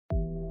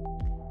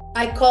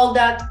I call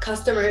that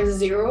customer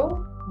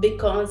zero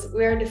because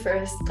we're the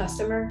first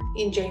customer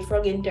in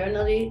JFrog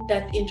internally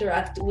that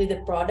interact with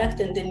the product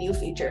and the new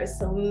features.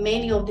 So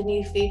many of the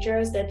new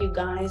features that you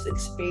guys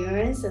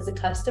experience as a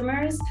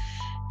customers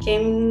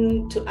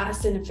came to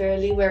us and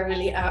fairly were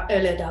really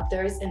early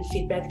adopters and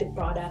feedback the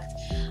product.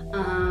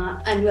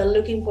 And we're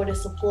looking for the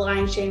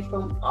supply chain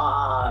from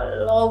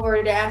all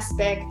over the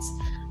aspects,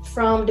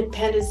 from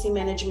dependency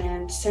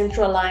management,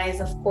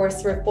 centralized, of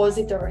course,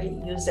 repository,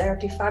 use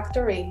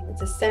Artifactory.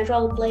 It's a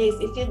central place.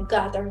 If you've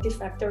got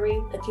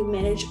Artifactory that you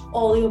manage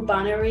all your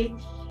binary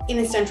in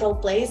a central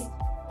place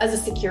as a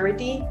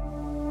security,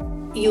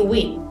 you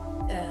win.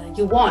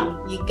 You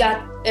won. You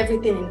got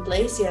everything in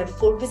place. You have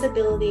full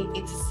visibility.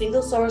 It's a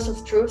single source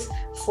of truth.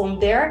 From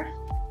there,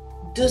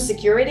 do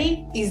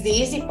security is the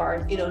easy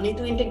part. You don't need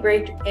to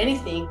integrate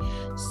anything.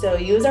 So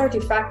use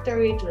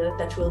Artifactory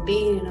that will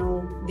be,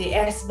 the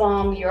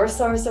SBOM, your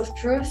source of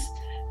truth.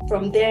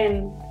 From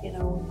then,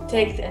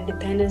 take the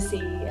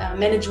dependency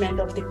management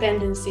of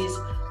dependencies.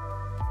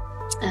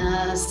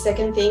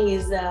 Second thing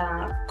is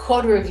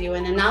code review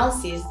and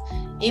analysis.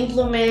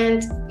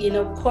 Implement,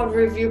 code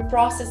review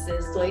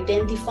processes to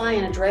identify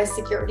and address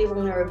security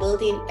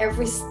vulnerability in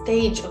every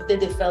stage of the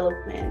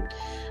development.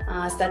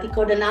 Static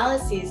code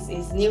analysis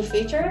is a new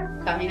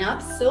feature coming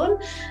up soon,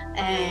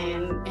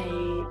 and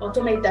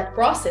automate that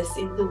process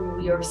into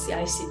your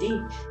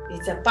CI/CD.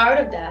 It's a part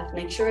of that.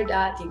 Make sure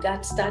that you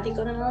got static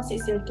code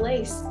analysis in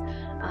place.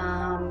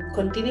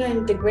 Continue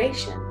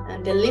integration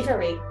and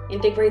delivery.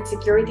 Integrate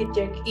security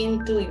check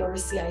into your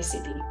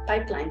CI/CD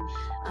pipeline.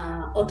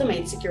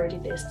 Automate security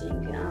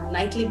testing,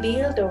 nightly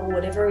build or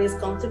whatever is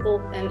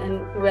comfortable and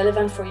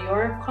relevant for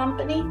your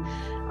company.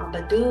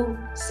 But do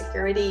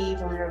security,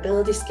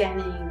 vulnerability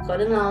scanning,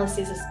 code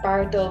analysis as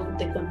part of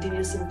the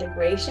continuous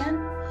integration.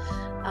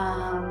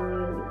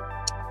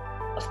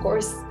 Of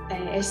course,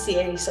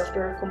 SCA,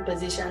 software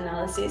composition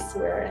analysis,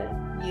 we're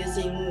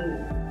using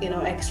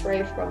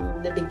X-ray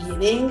from the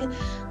beginning,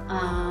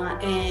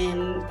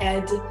 and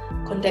add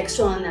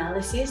contextual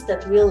analysis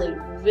that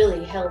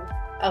really help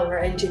our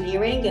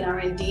engineering and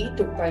R&D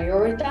to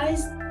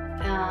prioritize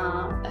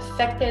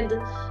affected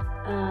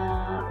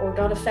or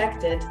not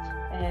affected,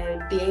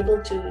 be able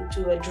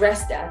to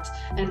address that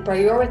and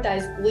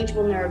prioritize which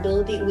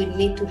vulnerability we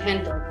need to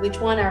handle, which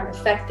one are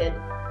affected,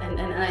 and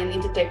I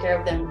need to take care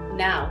of them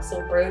now.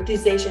 So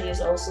prioritization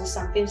is also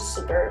something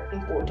super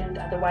important.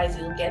 Otherwise,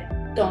 you'll get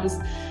tons.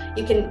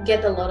 You can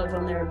get a lot of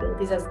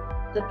vulnerabilities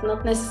that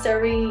not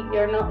necessary.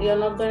 You're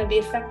not going to be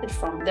affected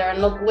from. They are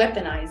not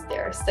weaponized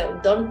there. So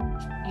don't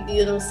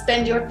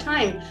spend your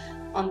time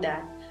on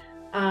that.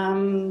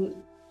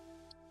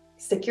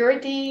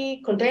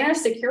 Security, container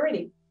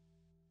security.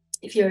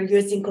 If you're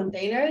using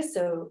containers,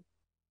 so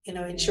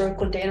ensure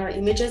container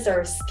images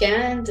are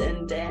scanned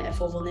and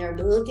for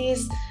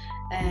vulnerabilities,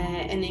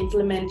 and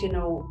implement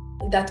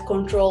that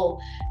control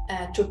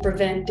to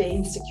prevent the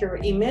insecure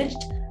image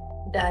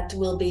that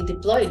will be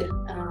deployed.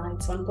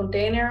 It's one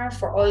container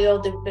for all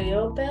your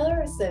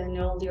developers and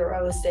all your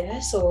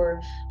OSS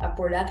or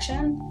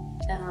production.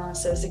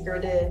 So secure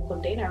the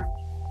container.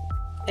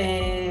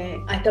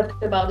 I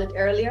talked about it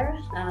earlier.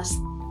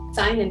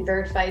 Sign and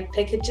verify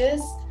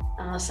packages.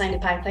 Sign the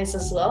pipelines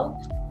as well.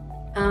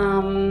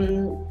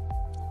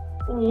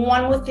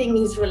 One more thing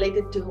is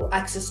related to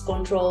access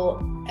control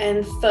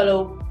and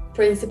follow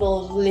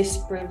principle of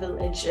least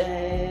privilege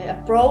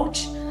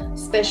approach,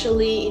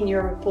 especially in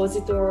your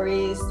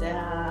repositories.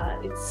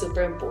 It's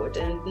super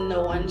important.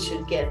 No one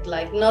should get,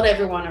 not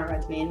everyone are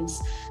admins.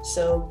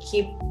 So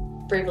keep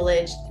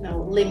privileged,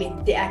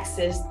 limit the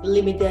access,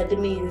 limit the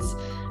admins,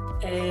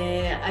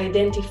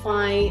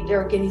 identify the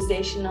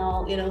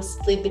organizational,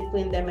 split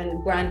between them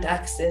and grant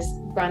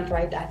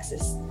right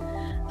access.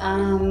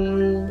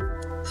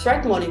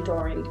 Threat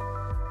monitoring.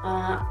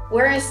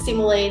 We're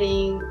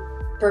simulating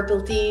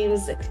purple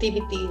teams,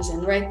 activities,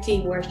 and red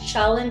team. We're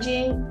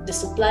challenging the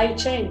supply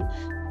chain.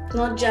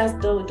 Not just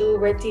do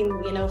red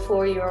team,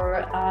 for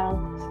your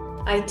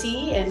IT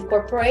and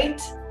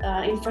corporate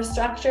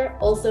infrastructure.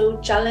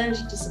 Also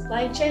challenge the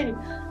supply chain.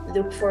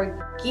 Look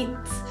for Git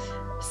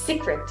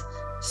secret.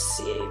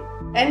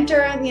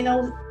 Enter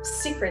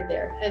secret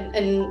there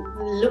and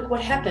look what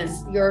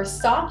happens. Your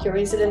SOC, your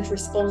incident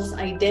response,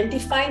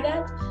 identify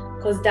that,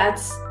 because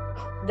that's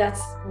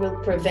will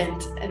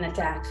prevent an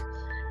attack.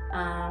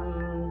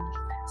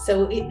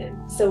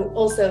 So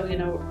also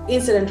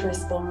incident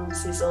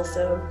response is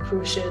also a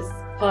crucial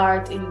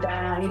part in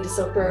the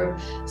software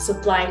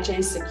supply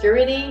chain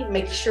security.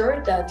 Make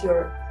sure that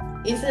your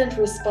incident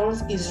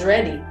response is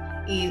ready.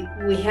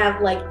 We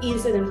have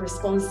incident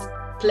response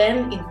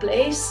plan in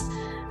place,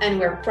 and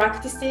we're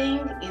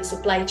practicing in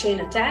supply chain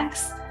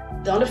attacks.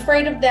 Don't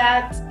afraid of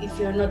that. If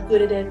you're not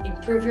good at it,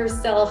 improve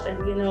yourself, and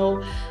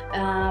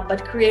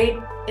but create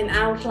an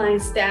outline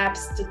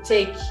steps to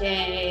take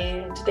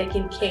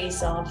in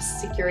case of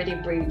security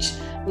breach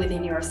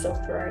within your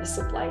software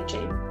supply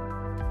chain.